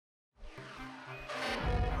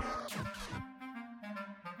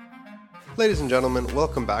Ladies and gentlemen,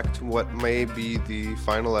 welcome back to what may be the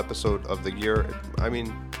final episode of the year. I mean,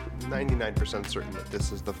 99% certain that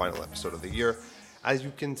this is the final episode of the year. As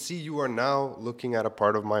you can see, you are now looking at a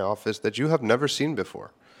part of my office that you have never seen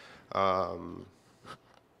before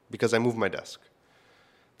because I moved my desk.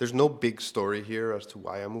 There's no big story here as to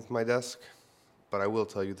why I moved my desk, but I will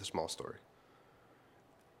tell you the small story.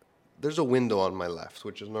 There's a window on my left,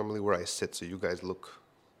 which is normally where I sit, so you guys look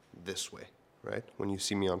this way, right? When you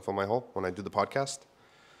see me on Fill My Hole, when I do the podcast.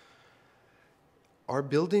 Our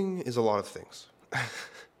building is a lot of things.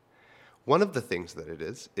 One of the things that it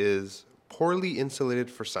is poorly insulated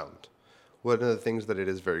for sound. One of the things that it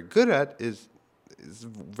is very good at is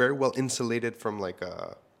very well insulated from like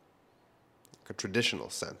a traditional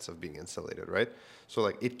sense of being insulated, right? So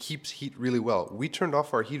like it keeps heat really well. We turned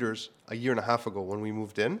off our heaters a year and a half ago when we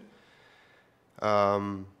moved in.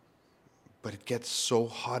 But it gets so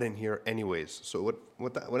hot in here anyways. So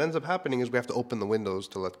what ends up happening is we have to open the windows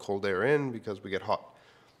to let cold air in because we get hot.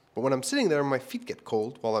 But when I'm sitting there, my feet get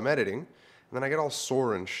cold while I'm editing, and then I get all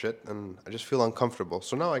sore and shit, and I just feel uncomfortable.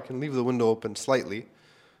 So now I can leave the window open slightly,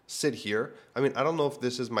 sit here. I mean, I don't know if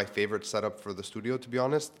this is my favorite setup for the studio, to be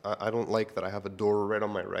honest. I don't like that I have a door right on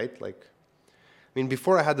my right.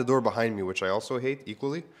 Before I had the door behind me, which I also hate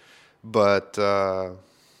equally, but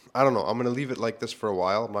I don't know. I'm going to leave it like this for a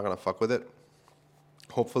while. I'm not going to fuck with it.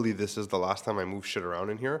 Hopefully this is the last time I move shit around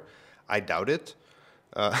in here. I doubt it,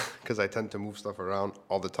 because I tend to move stuff around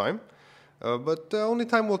all the time. But only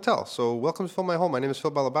time will tell. So welcome to Fill My Home. My name is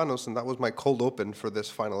Phil Balabanos, and that was my cold open for this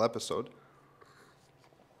final episode.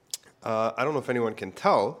 I don't know if anyone can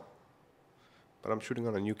tell, but I'm shooting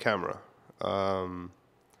on a new camera. I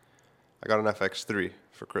got an FX3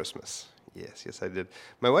 for Christmas. Yes, I did.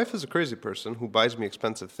 My wife is a crazy person who buys me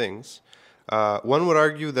expensive things. One would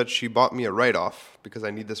argue that she bought me a write-off because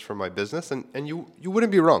I need this for my business, and you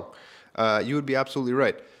wouldn't be wrong. You would be absolutely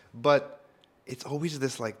right. But it's always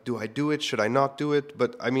this like, do I do it? Should I not do it?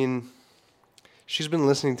 But I mean, she's been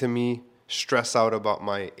listening to me stress out about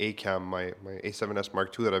my A-cam, my A7S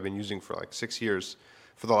Mark II that I've been using for like 6 years,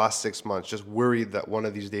 for the last 6 months, just worried that one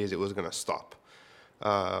of these days it was going to stop.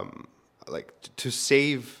 To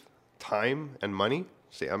save time and money.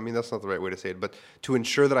 That's not the right way to say it, but to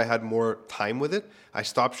ensure that I had more time with it, I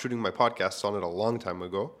stopped shooting my podcasts on it a long time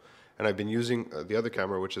ago, and I've been using the other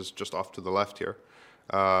camera, which is just off to the left here,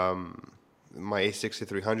 my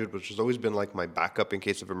A6300, which has always been like my backup in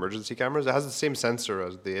case of emergency cameras. It has the same sensor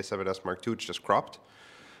as the A7S Mark II, it's just cropped.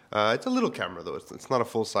 It's a little camera though. It's not a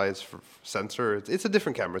full-size sensor. It's a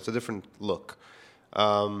different camera. It's a different look.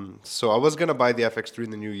 So I was going to buy the FX3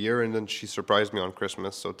 in the new year, and then she surprised me on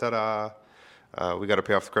Christmas. So ta-da, we got to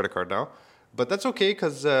pay off the credit card now. But that's okay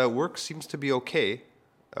because work seems to be okay.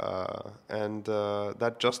 And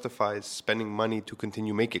that justifies spending money to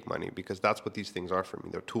continue making money, because that's what these things are for me.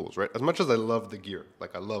 They're tools, right? As much as I love the gear,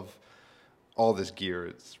 like I love all this gear,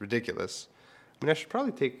 it's ridiculous. I should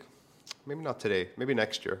probably take, maybe not today, maybe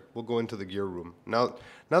next year, we'll go into the gear room. Now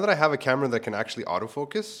that I have a camera that can actually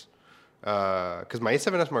autofocus, because my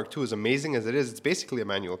A7S Mark II, is amazing as it is, it's basically a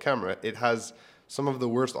manual camera. It has some of the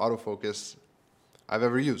worst autofocus I've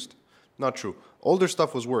ever used. Not true. Older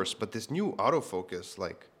stuff was worse, but this new autofocus,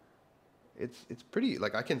 like, it's pretty,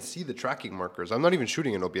 like, I can see the tracking markers. I'm not even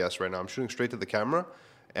shooting in OBS right now. I'm shooting straight to the camera,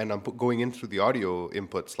 and I'm going in through the audio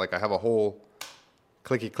inputs. Like, I have a whole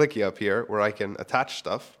clicky up here where I can attach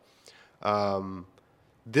stuff.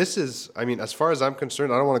 This is, as far as I'm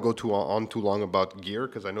concerned, I don't want to go too long about gear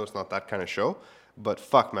because I know it's not that kind of show. But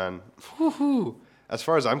fuck, man. Woo-hoo. As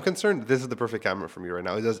far as I'm concerned, this is the perfect camera for me right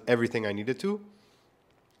now. It does everything I need it to.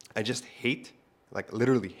 I just hate, like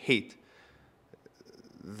literally hate,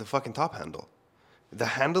 the fucking top handle. The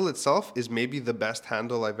handle itself is maybe the best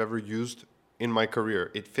handle I've ever used in my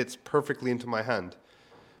career. It fits perfectly into my hand.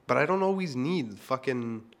 But I don't always need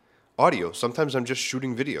fucking audio. Sometimes I'm just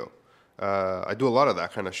shooting video. I do a lot of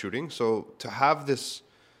that kind of shooting. So to have this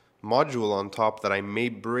module on top that I may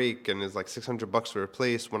break and is like $600 to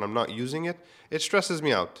replace when I'm not using it, it stresses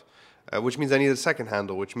me out. Which means I need a second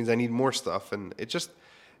handle, which means I need more stuff. And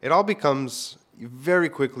it all becomes, very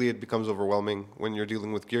quickly, it becomes overwhelming when you're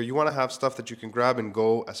dealing with gear. You want to have stuff that you can grab and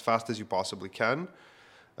go as fast as you possibly can.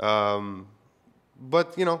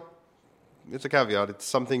 But, it's a caveat. It's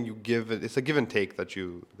something you give. It's a give and take that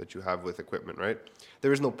you have with equipment, right?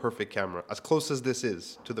 There is no perfect camera. As close as this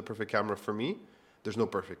is to the perfect camera for me, there's no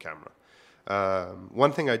perfect camera.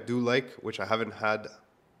 One thing I do like, which I haven't had,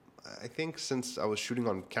 I think since I was shooting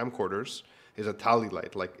on camcorders, is a tally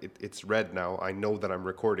light. Like it's red now. I know that I'm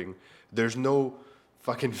recording. There's no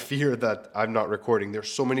fucking fear that I'm not recording.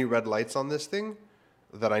 There's so many red lights on this thing.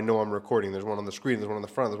 that I know I'm recording. There's one on the screen, there's one on the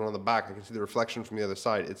front, there's one on the back. I can see the reflection from the other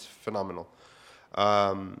side. It's phenomenal.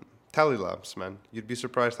 Tally lamps, man. You'd be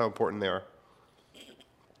surprised how important they are.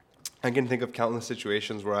 I can think of countless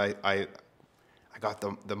situations where I got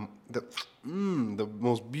the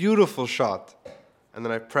most beautiful shot, and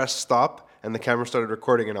then I pressed stop, and the camera started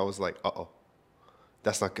recording, and I was like, uh-oh,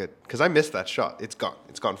 that's not good, because I missed that shot. It's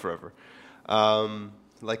gone forever.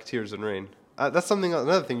 Like tears in rain. That's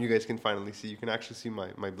another thing you guys can finally see. You can actually see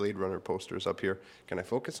my Blade Runner posters up here. Can I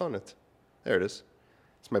focus on it? There it is.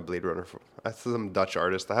 It's my Blade Runner. That's some Dutch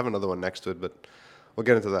artist. I have another one next to it, but we'll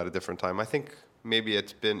get into that at a different time. I think maybe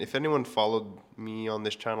it's been, if anyone followed me on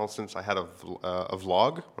this channel since I had a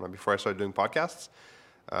vlog, before I started doing podcasts,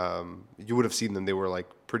 you would have seen them. They were like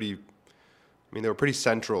they were pretty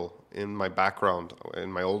central in my background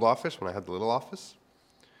in my old office when I had the little office.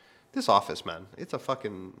 This office, man, it's a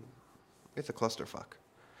clusterfuck.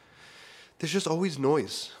 There's just always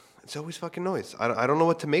noise. It's always fucking noise. I don't know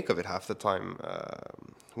what to make of it half the time.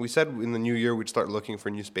 We said in the new year we'd start looking for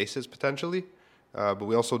new spaces potentially, but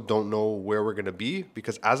we also don't know where we're going to be,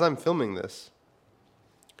 because as I'm filming this,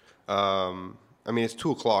 it's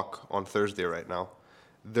 2 o'clock on Thursday right now.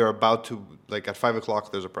 They're about to, at 5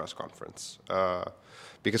 o'clock, there's a press conference.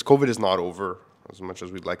 Because COVID is not over, as much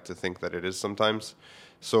as we'd like to think that it is sometimes.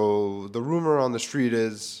 So the rumor on the street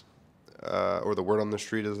is, or the word on the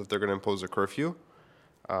street is that they're going to impose a curfew.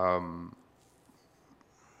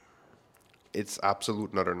 It's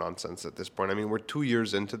absolute and utter nonsense at this point. I mean, we're 2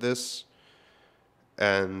 years into this,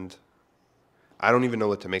 and I don't even know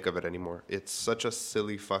what to make of it anymore. It's such a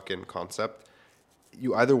silly fucking concept.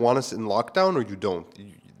 You either want us in lockdown or you don't.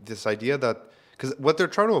 This idea that, because what they're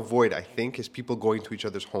trying to avoid, I think, is people going to each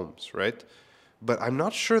other's homes, right? But I'm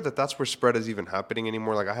not sure that that's where spread is even happening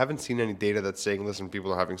anymore. I haven't seen any data that's saying, listen,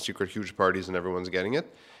 people are having secret huge parties and everyone's getting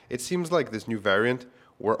it. It seems like this new variant,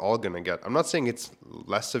 we're all going to get. I'm not saying it's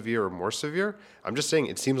less severe or more severe. I'm just saying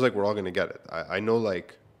it seems like we're all going to get it. I know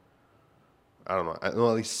I don't know. I know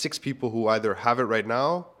at least 6 people who either have it right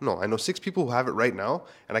now. No, I know 6 people who have it right now,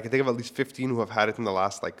 and I can think of at least 15 who have had it in the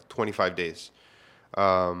last 25 days.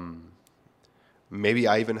 Maybe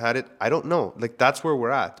I even had it. I don't know. That's where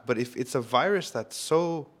we're at. But if it's a virus that's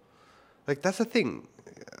so, that's the thing.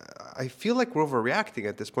 I feel like we're overreacting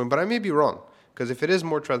at this point, but I may be wrong. Because if it is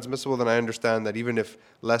more transmissible, then I understand that even if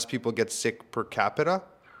less people get sick per capita,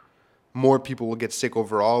 more people will get sick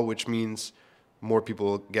overall, which means more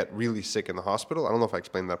people get really sick in the hospital. I don't know if I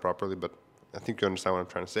explained that properly, but I think you understand what I'm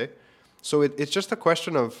trying to say. So it's just a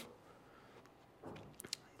question of,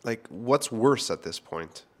 what's worse at this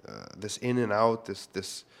point? This in and out,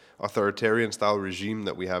 this authoritarian style regime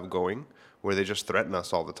that we have going, where they just threaten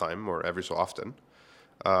us all the time or every so often.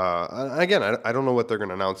 Again, I don't know what they're going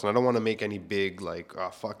to announce, and I don't want to make any big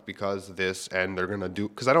fuck because this, and they're going to do,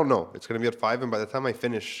 because I don't know. It's going to be at 5, and by the time I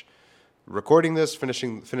finish recording this,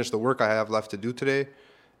 finish the work I have left to do today,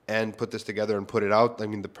 and put this together and put it out,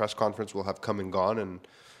 the press conference will have come and gone, and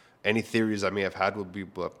any theories I may have had will be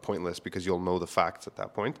pointless because you'll know the facts at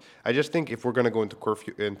that point. I just think if we're going to go into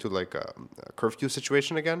a curfew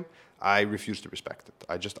situation again, I refuse to respect it.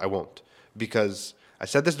 I won't. Because I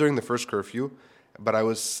said this during the first curfew, but I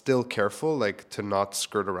was still careful, to not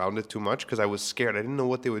skirt around it too much because I was scared. I didn't know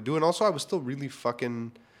what they would do. And also I was still really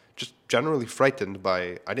fucking just generally frightened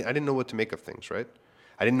by, I didn't know what to make of things, right?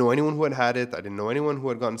 I didn't know anyone who had it. I didn't know anyone who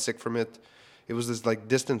had gotten sick from it. It was this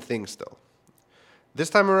distant thing still. This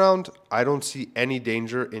time around, I don't see any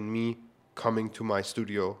danger in me coming to my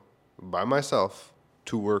studio by myself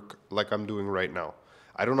to work like I'm doing right now.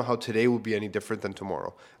 I don't know how today will be any different than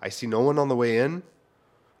tomorrow. I see no one on the way in.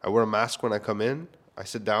 I wear a mask when I come in. I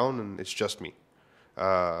sit down and it's just me.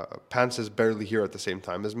 Pants is barely here at the same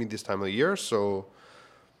time as me this time of the year, so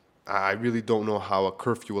I really don't know how a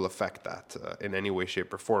curfew will affect that in any way,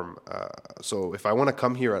 shape, or form. So if I want to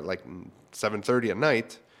come here at 7:30 at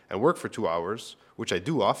night and work for 2 hours, which I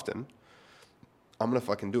do often, I'm going to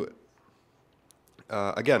fucking do it.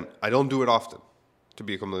 Again, I don't do it often, to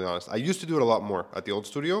be completely honest. I used to do it a lot more at the old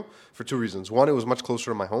studio for 2 reasons. One, it was much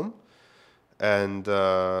closer to my home, and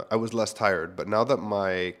I was less tired. But now that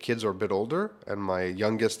my kids are a bit older and my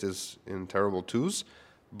youngest is in terrible twos,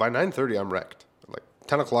 by 9:30 I'm wrecked.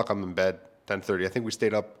 10 o'clock I'm in bed, 10:30. I think we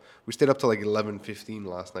stayed up till 11:15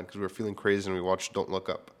 last night because we were feeling crazy and we watched Don't Look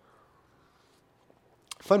Up.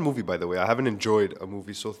 Fun movie, by the way. I haven't enjoyed a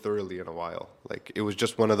movie so thoroughly in a while. It was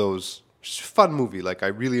just one of those fun movie. I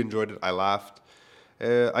really enjoyed it. I laughed.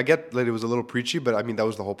 I get that it was a little preachy, but that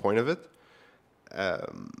was the whole point of it.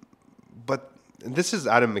 But this is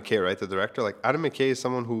Adam McKay, right? The director. Adam McKay is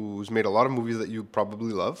someone who's made a lot of movies that you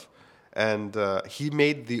probably love. And he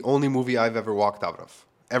made the only movie I've ever walked out of,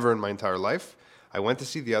 ever in my entire life. I went to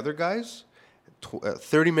see the other guys.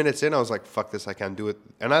 30 minutes in, I was like, fuck this, I can't do it.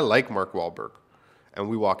 And I like Mark Wahlberg. And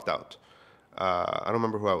we walked out. I don't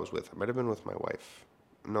remember who I was with. I might have been with my wife.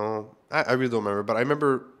 No, I really don't remember. But I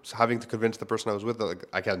remember having to convince the person I was with that, like,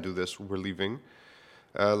 I can't do this. We're leaving.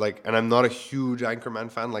 And I'm not a huge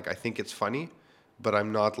Anchorman fan. Like, I think it's funny, but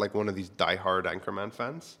I'm not like one of these diehard Anchorman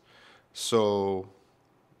fans. So,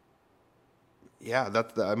 yeah,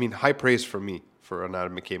 high praise for me for an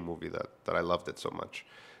Adam McKay movie that I loved it so much.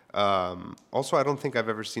 Also, I don't think I've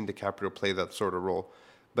ever seen DiCaprio play that sort of role.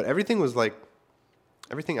 But everything was like,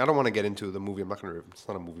 I don't want to get into the movie. It's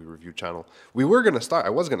not a movie review channel. I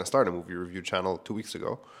was going to start a movie review channel 2 weeks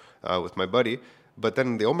ago with my buddy. But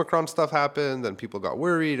then the Omicron stuff happened and people got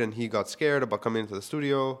worried and he got scared about coming into the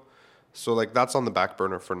studio. So like that's on the back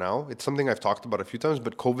burner for now. It's something I've talked about a few times,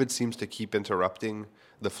 but COVID seems to keep interrupting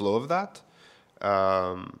the flow of that.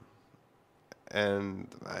 And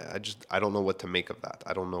I don't know what to make of that.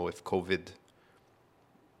 I don't know if COVID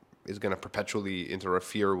is going to perpetually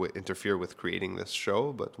interfere with creating this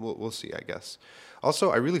show, but we'll see, I guess.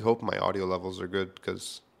 Also, I really hope my audio levels are good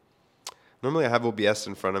because normally I have OBS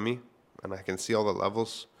in front of me and I can see all the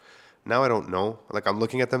levels. Now I don't know. Like I'm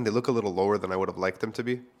looking at them, they look a little lower than I would have liked them to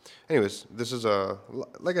be. Anyways, this is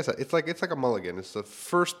like I said, it's like a mulligan. It's the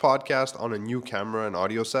first podcast on a new camera and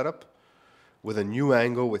audio setup with a new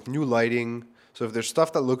angle, with new lighting. So if there's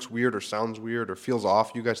stuff that looks weird or sounds weird or feels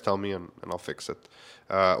off, you guys tell me and I'll fix it.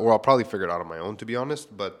 Or I'll probably figure it out on my own, to be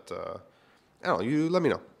honest. But I don't know. You let me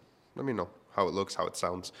know. Let me know how it looks, how it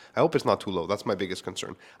sounds. I hope it's not too low. That's my biggest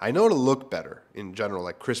concern. I know it'll look better in general,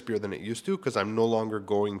 like crispier than it used to, because I'm no longer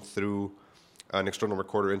going through an external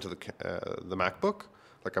recorder into the MacBook.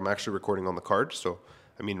 Like I'm actually recording on the card. So,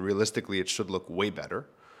 I mean, realistically, it should look way better.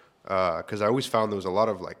 Because I always found there was a lot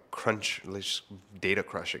of like data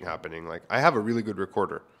crushing happening. Like I have a really good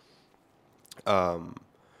recorder.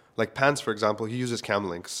 Like Pants, for example, he uses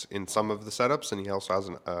Camlinks in some of the setups, and he also has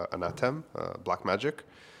an ATEM, Blackmagic.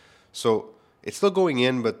 So it's still going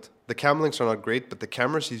in, but the Camlinks are not great. But the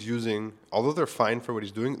cameras he's using, although they're fine for what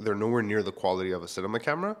he's doing, they're nowhere near the quality of a cinema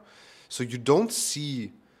camera. So you don't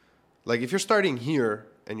see, like if you're starting here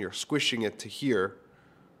and you're squishing it to here,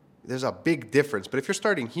 there's a big difference. But if you're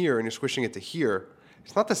starting here and you're squishing it to here,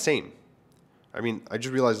 it's not the same. I mean, I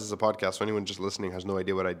just realized this is a podcast, so anyone just listening has no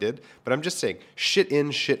idea what I did. But I'm just saying, shit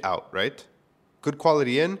in, shit out, right? Good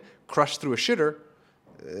quality in, crushed through a shitter.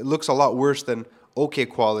 It looks a lot worse than okay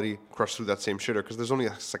quality crushed through that same shitter because there's only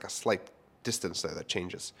like a slight distance there that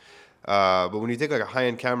changes. But when you take like a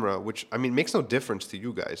high-end camera, which, I mean, makes no difference to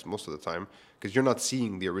you guys most of the time because you're not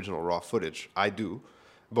seeing the original raw footage. I do.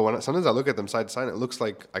 But sometimes I look at them side to side, it looks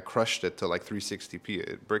like I crushed it to like 360p.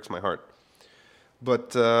 It breaks my heart.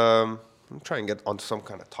 But I'm trying to get onto some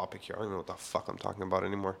kind of topic here. I don't know what the fuck I'm talking about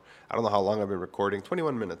anymore. I don't know how long I've been recording.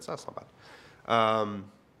 21 minutes. That's not bad.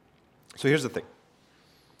 So here's the thing.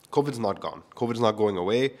 COVID's not gone. COVID's not going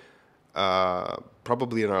away,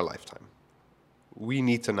 probably in our lifetime. We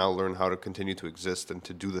need to now learn how to continue to exist and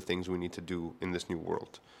to do the things we need to do in this new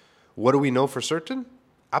world. What do we know for certain?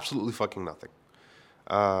 Absolutely fucking nothing.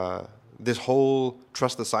 This whole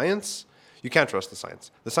trust the science, you can't trust the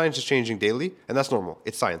science. The science is changing daily, and that's normal.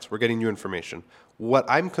 It's science. We're getting new information. What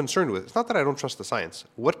I'm concerned with, it's not that I don't trust the science.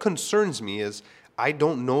 What concerns me is I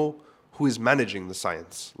don't know who is managing the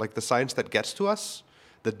science. Like the science that gets to us,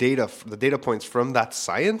 the data points from that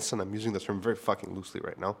science, and I'm using the term very fucking loosely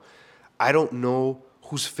right now, I don't know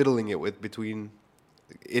who's fiddling it with between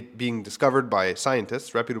it being discovered by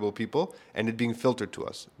scientists, reputable people, and it being filtered to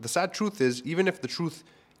us. The sad truth is, even if the truth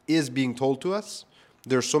is being told to us,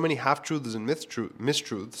 there are so many half-truths and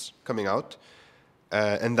mistruths coming out,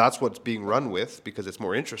 and that's what's being run with because it's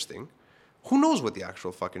more interesting. Who knows what the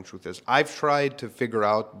actual fucking truth is? I've tried to figure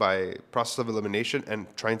out by process of elimination and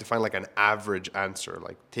trying to find like an average answer,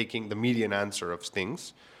 like taking the median answer of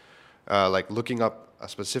things, like looking up a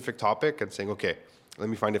specific topic and saying, okay, let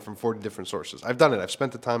me find it from 40 different sources. I've done it. I've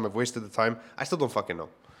spent the time. I've wasted the time. I still don't fucking know.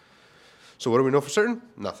 So what do we know for certain?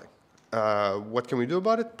 Nothing. What can we do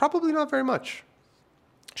about it? Probably not very much.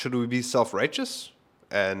 Should we be self-righteous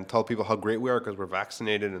and tell people how great we are because we're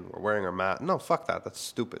vaccinated and we're wearing our mask? No, fuck that. That's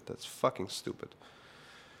stupid. That's fucking stupid.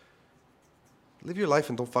 Live your life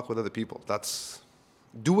and don't fuck with other people.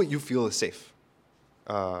 Do what you feel is safe.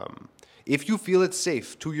 If you feel it's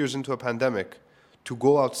safe 2 years into a pandemic to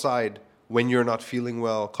go outside when you're not feeling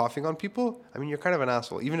well, coughing on people, I mean, you're kind of an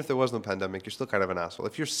asshole. Even if there was no pandemic, you're still kind of an asshole.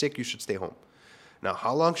 If you're sick, you should stay home. Now,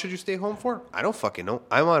 how long should you stay home for? I don't fucking know.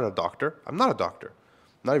 I'm not a doctor. I'm not a doctor.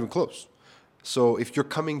 Not even close. So if you're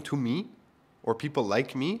coming to me or people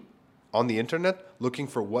like me, on the internet looking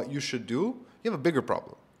for what you should do, you have a bigger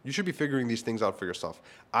problem. You should be figuring these things out for yourself.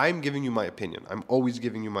 I'm giving you my opinion. I'm always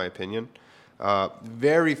giving you my opinion.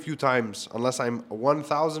 Very few times, unless I'm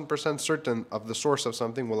 1,000% certain of the source of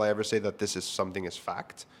something, will I ever say that this is something is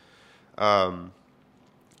fact.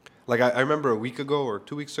 Like I remember a week ago or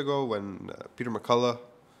 2 weeks ago when Peter McCullough,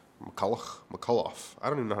 I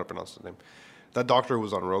don't even know how to pronounce his name. That doctor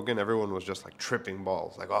was on Rogan. Everyone was just like tripping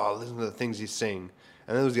balls. Like, oh, listen to the things he's saying.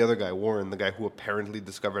 And then there was the other guy, Warren, the guy who apparently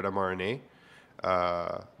discovered mRNA.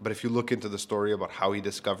 But if you look into the story about how he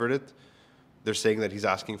discovered it, they're saying that he's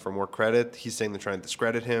asking for more credit. He's saying they're trying to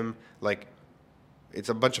discredit him. Like, it's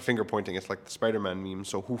a bunch of finger pointing. It's like the Spider-Man meme.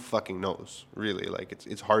 So who fucking knows, really? Like,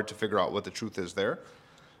 it's hard to figure out what the truth is there.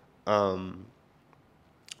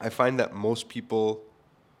 I find that most people,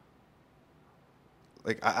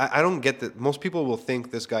 like, I don't get that. Most people will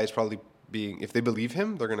think this guy is probably being, if they believe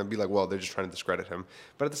him, they're going to be like, well, they're just trying to discredit him.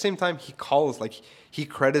 But at the same time, he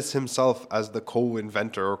credits himself as the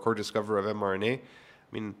co-inventor or co-discoverer of mRNA. I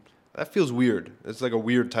mean, that feels weird. It's like a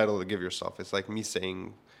weird title to give yourself. It's like me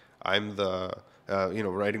saying I'm the,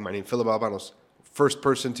 writing my name, Philip Albanos, first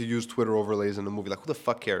person to use Twitter overlays in a movie. Like, who the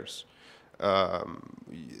fuck cares?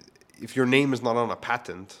 If your name is not on a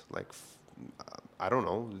patent, like, I don't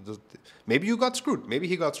know. Maybe you got screwed. Maybe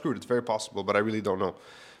he got screwed. It's very possible, but I really don't know.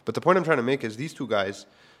 But the point I'm trying to make is these two guys,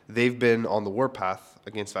 they've been on the warpath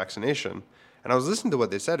against vaccination. And I was listening to what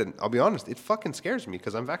they said, and I'll be honest, it fucking scares me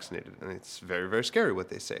because I'm vaccinated. And it's very, very scary what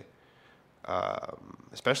they say.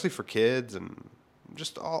 Especially for kids and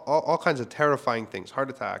just all kinds of terrifying things, heart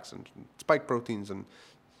attacks and spike proteins and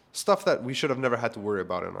stuff that we should have never had to worry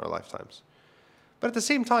about in our lifetimes. But at the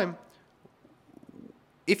same time,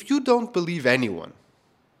 if you don't believe anyone,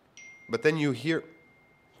 but then you hear...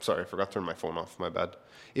 Sorry, I forgot to turn my phone off, my bad.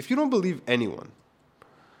 If you don't believe anyone,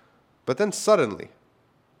 but then suddenly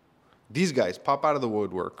these guys pop out of the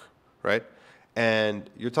woodwork, right? And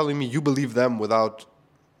you're telling me you believe them without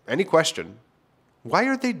any question. Why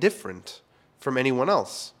are they different from anyone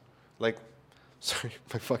else? Like, sorry,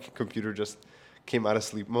 my fucking computer just came out of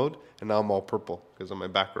sleep mode, and now I'm all purple because of my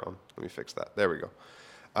background. Let me fix that. There we go.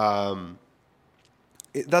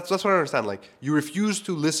 That's what I understand. Like, you refuse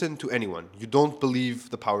to listen to anyone. You don't believe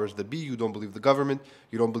the powers that be. You don't believe the government.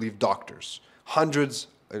 You don't believe doctors. Hundreds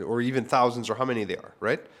or even thousands or how many they are,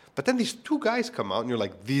 right? But then these two guys come out and you're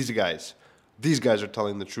like, these guys are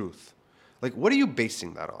telling the truth. Like, what are you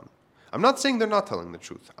basing that on? I'm not saying they're not telling the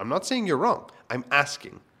truth. I'm not saying you're wrong. I'm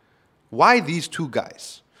asking, why these two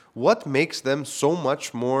guys? What makes them so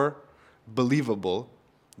much more believable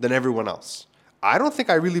than everyone else? I don't think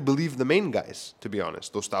I really believe the main guys, to be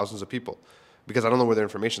honest, those thousands of people, because I don't know where their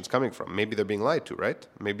information's coming from. Maybe they're being lied to, right?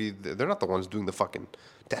 Maybe they're not the ones doing the fucking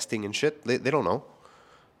testing and shit. They don't know.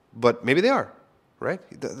 But maybe they are, right?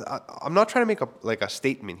 I'm not trying to make a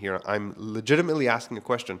statement here. I'm legitimately asking a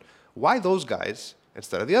question. Why those guys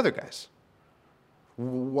instead of the other guys?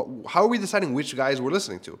 How are we deciding which guys we're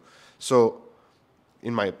listening to? So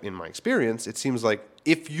in my experience, it seems like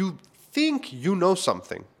if you think you know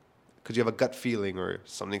something, because you have a gut feeling or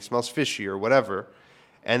something smells fishy or whatever,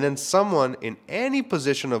 and then someone in any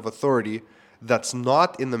position of authority that's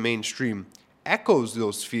not in the mainstream echoes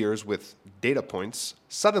those fears with data points,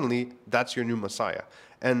 suddenly that's your new messiah.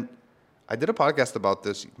 And I did a podcast about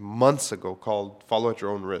this months ago called Follow at Your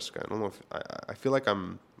Own Risk. I don't know if I feel like I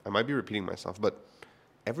might be repeating myself, but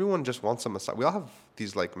everyone just wants a messiah. We all have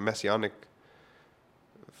these like messianic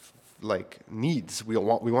like needs. We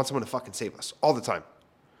want someone to fucking save us all the time.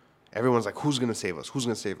 Everyone's like, who's going to save us? Who's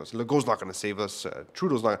going to save us? Legault's not going to save us.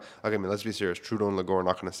 Trudeau's not... Okay, I mean, let's be serious. Trudeau and Legault are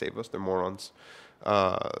not going to save us. They're morons.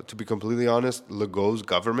 To be completely honest, Legault's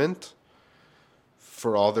government,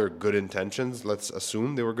 for all their good intentions, let's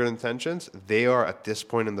assume they were good intentions, they are at this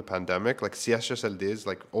point in the pandemic, like CHSLDs,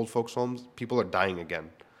 like old folks' homes, people are dying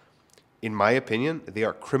again. In my opinion, they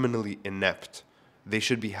are criminally inept. They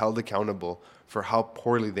should be held accountable for how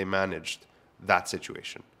poorly they managed that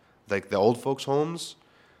situation. Like the old folks' homes...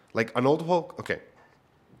 Like an old folk, okay,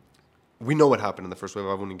 we know what happened in the first wave. I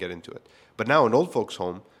won't even get into it. But now an old folks'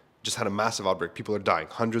 home just had a massive outbreak. People are dying,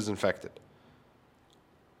 hundreds infected.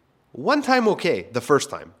 One time, okay, the first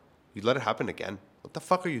time. You let it happen again. What the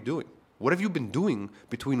fuck are you doing? What have you been doing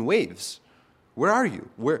between waves? Where are you?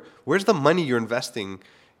 Where's the money you're investing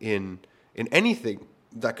in anything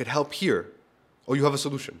that could help here? Oh, you have a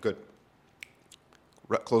solution. Good.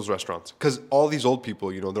 Close restaurants. Because all these old people,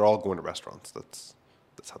 they're all going to restaurants. That's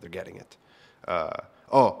how they're getting it.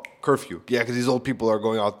 Curfew. Yeah, because these old people are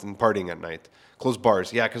going out and partying at night. Close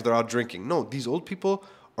bars. Yeah, because they're out drinking. No, these old people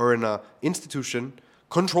are in an institution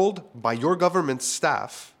controlled by your government's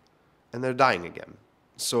staff, and they're dying again.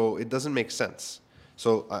 So it doesn't make sense.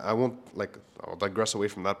 So I won't, like, I'll digress away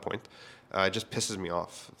from that point. It just pisses me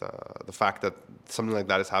off, the fact that something like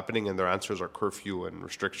that is happening and their answers are curfew and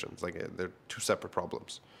restrictions. Like, they're two separate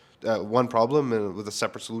problems. One problem with a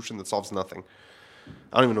separate solution that solves nothing.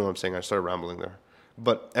 I don't even know what I'm saying. I started rambling there.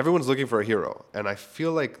 But everyone's looking for a hero. And I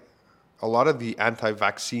feel like a lot of the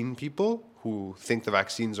anti-vaccine people who think the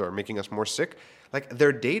vaccines are making us more sick, like,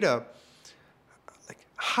 their data, like,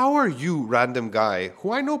 how are you, random guy,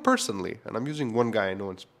 who I know personally, and I'm using one guy I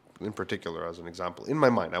know in particular as an example, in my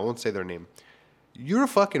mind, I won't say their name. You're a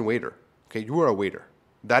fucking waiter, okay? You are a waiter.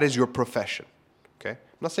 That is your profession, okay?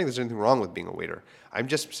 I'm not saying there's anything wrong with being a waiter. I'm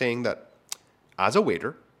just saying that as a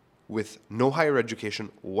waiter, with no higher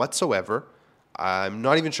education whatsoever, I'm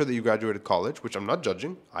not even sure that you graduated college, which I'm not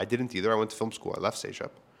judging. I didn't either. I went to film school. I left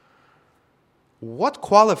CEGEP. What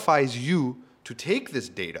qualifies you to take this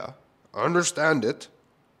data, understand it,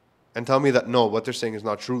 and tell me that, no, what they're saying is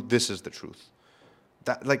not true, this is the truth?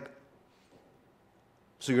 That, like,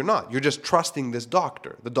 so you're not. You're just trusting this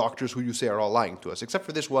doctor, the doctors who you say are all lying to us, except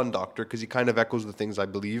for this one doctor, because he kind of echoes the things I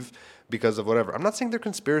believe because of whatever. I'm not saying they're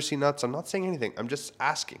conspiracy nuts. I'm not saying anything. I'm just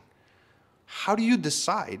asking. How do you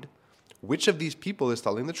decide which of these people is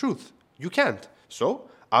telling the truth? You can't. So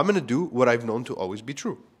I'm going to do what I've known to always be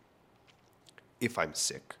true. If I'm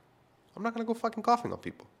sick, I'm not going to go fucking coughing on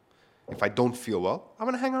people. If I don't feel well, I'm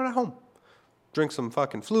going to hang out at home. Drink some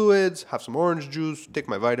fucking fluids, have some orange juice, take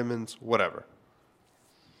my vitamins, whatever.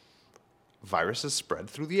 Viruses spread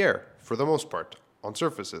through the air, for the most part, on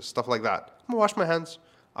surfaces, stuff like that. I'm going to wash my hands.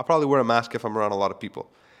 I'll probably wear a mask if I'm around a lot of people.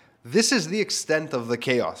 This is the extent of the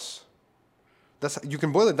chaos. You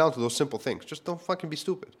can boil it down to those simple things. Just don't fucking be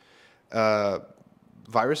stupid.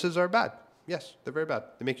 Viruses are bad. Yes, they're very bad.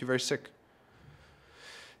 They make you very sick.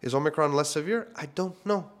 Is Omicron less severe? I don't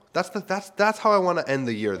know. That's how I want to end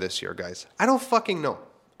the year this year, guys. I don't fucking know.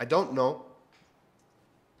 I don't know.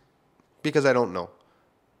 Because I don't know.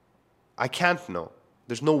 I can't know.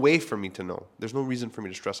 There's no way for me to know. There's no reason for me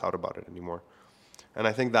to stress out about it anymore. And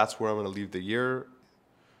I think that's where I'm going to leave the year.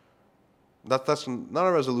 That's not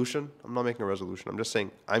a resolution. I'm not making a resolution. I'm just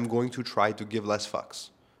saying I'm going to try to give less fucks.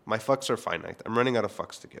 My fucks are finite. I'm running out of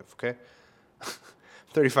fucks to give, okay?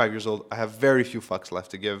 35 years old. I have very few fucks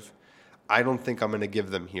left to give. I don't think I'm going to give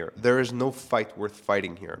them here. There is no fight worth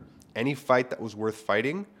fighting here. Any fight that was worth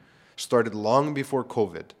fighting started long before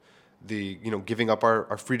COVID. Giving up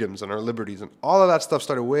our freedoms and our liberties and all of that stuff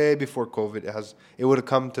started way before COVID. It would have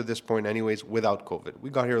come to this point anyways without COVID. We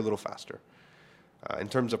got here a little faster. In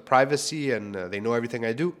terms of privacy and they know everything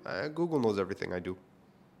I do, Google knows everything I do.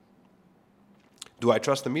 Do I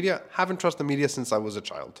trust the media? Haven't trusted the media since I was a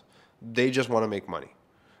child. They just want to make money.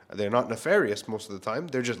 They're not nefarious most of the time.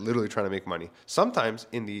 They're just literally trying to make money. Sometimes,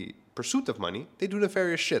 in the pursuit of money, they do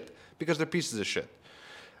nefarious shit because they're pieces of shit.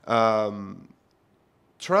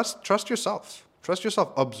 Trust yourself. Trust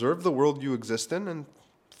yourself. Observe the world you exist in and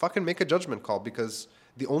fucking make a judgment call because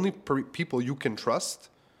the only people you can trust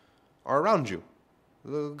are around you.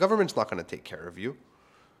 The government's not going to take care of you.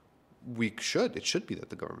 It should be that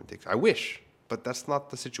the government takes. I wish, but that's not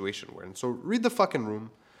the situation we're in. So read the fucking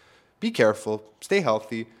room. Be careful. Stay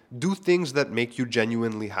healthy. Do things that make you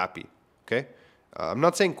genuinely happy. Okay? I'm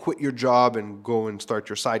not saying quit your job and go and start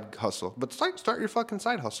your side hustle, but start your fucking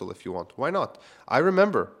side hustle if you want. Why not? I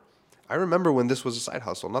remember when this was a side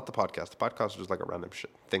hustle, not the podcast. The podcast was just like a random shit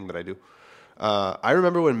thing that I do. I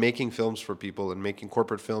remember when making films for people and making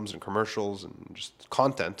corporate films and commercials and just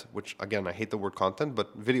content, which again, I hate the word content,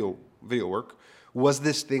 but video work was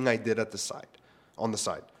this thing I did on the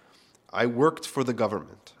side. I worked for the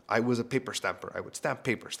government. I was a paper stamper. I would stamp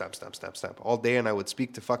paper, stamp all day, and I would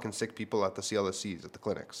speak to fucking sick people at the CLSCs, at the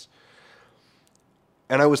clinics.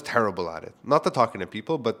 And I was terrible at it. Not the talking to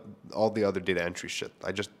people, but all the other data entry shit.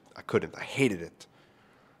 I couldn't. I hated it.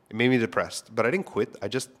 It made me depressed. But I didn't quit. I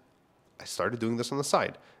started doing this on the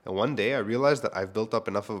side. And one day I realized that I've built up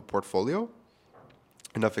enough of a portfolio,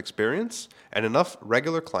 enough experience, and enough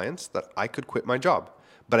regular clients that I could quit my job.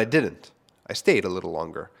 But I didn't. I stayed a little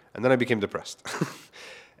longer. And then I became depressed.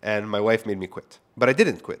 And my wife made me quit. But I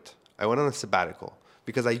didn't quit. I went on a sabbatical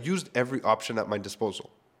because I used every option at my disposal.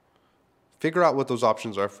 Figure out what those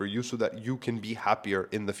options are for you so that you can be happier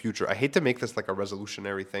in the future. I hate to make this like a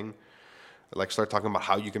resolutionary thing. Like start talking about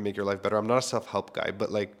how you can make your life better. I'm not a self-help guy,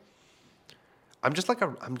 but like I'm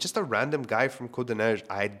just a random guy from Côte des Neiges.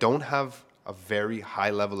 I don't have a very high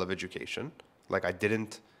level of education. Like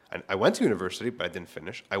I went to university, but I didn't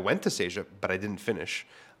finish. I went to CEGEP, but I didn't finish.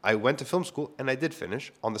 I went to film school, and I did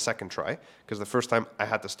finish on the second try, because the first time I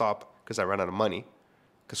had to stop because I ran out of money,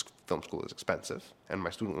 because film school is expensive, and my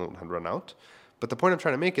student loan had run out. But the point I'm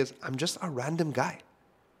trying to make is I'm just a random guy.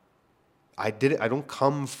 I don't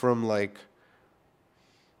come from like,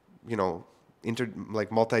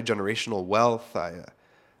 like multi-generational wealth.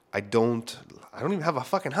 I don't even have a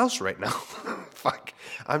fucking house right now. Fuck.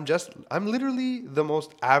 I'm literally the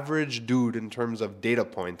most average dude in terms of data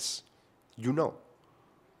points, you know.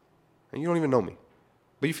 And you don't even know me.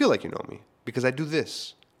 But you feel like you know me because I do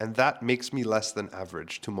this. And that makes me less than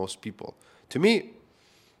average to most people. To me,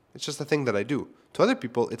 it's just a thing that I do. To other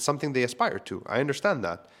people, it's something they aspire to. I understand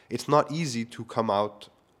that. It's not easy to come out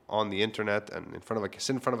on the internet and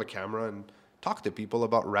sit in front of a camera and talk to people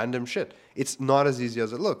about random shit. It's not as easy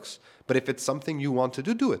as it looks. But if it's something you want to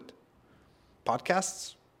do, do it.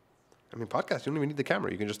 Podcasts, you don't even need the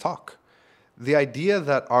camera. You can just talk. The idea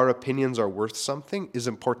that our opinions are worth something is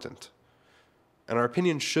important. And our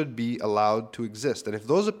opinions should be allowed to exist. And if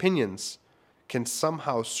those opinions can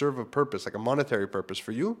somehow serve a purpose, like a monetary purpose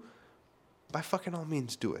for you, by fucking all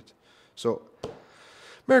means, do it. So,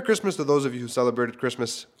 Merry Christmas to those of you who celebrated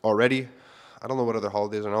Christmas already. I don't know what other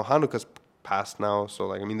holidays are now. Hanukkah's passed now,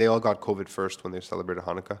 so they all got COVID first when they celebrated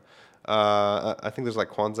Hanukkah. I think there's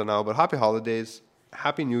Kwanzaa now, but happy holidays,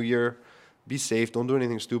 happy New Year. Be safe. Don't do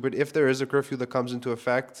anything stupid. If there is a curfew that comes into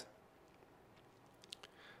effect,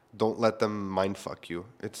 don't let them mindfuck you.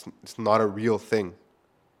 It's not a real thing.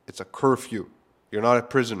 It's a curfew. You're not a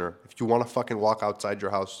prisoner. If you want to fucking walk outside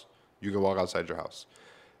your house, you can walk outside your house.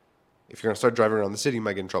 If you're going to start driving around the city, you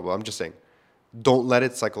might get in trouble. I'm just saying, don't let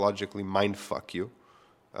it psychologically mindfuck you,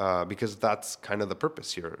 because that's kind of the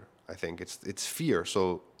purpose here. I think it's fear.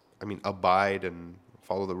 So, abide and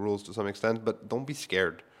follow the rules to some extent, but don't be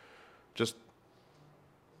scared. Just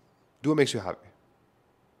do what makes you happy.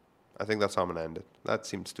 I think that's how I'm going to end it. That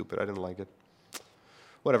seemed stupid. I didn't like it.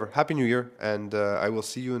 Whatever. Happy New Year, and I will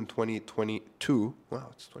see you in 2022. Wow,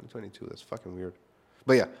 it's 2022. That's fucking weird.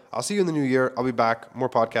 But yeah, I'll see you in the new year. I'll be back. More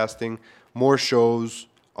podcasting, more shows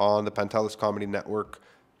on the Pantelis Comedy Network.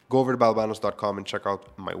 Go over to balabanos.com and check out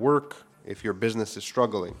my work. If your business is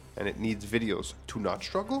struggling and it needs videos to not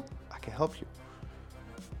struggle, I can help you.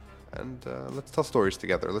 And let's tell stories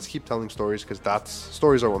together. Let's keep telling stories, because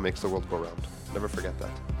stories are what makes the world go round. Never forget that.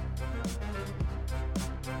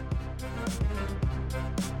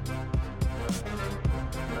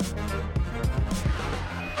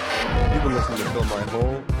 You've been listening to Fill My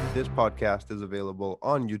Hole. This podcast is available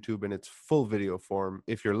on YouTube in its full video form.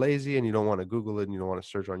 If you're lazy and you don't want to Google it and you don't want to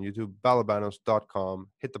search on YouTube, balabanos.com,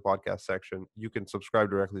 hit the podcast section. You can subscribe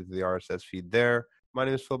directly to the RSS feed there. My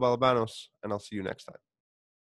name is Phil Balabanos, and I'll see you next time.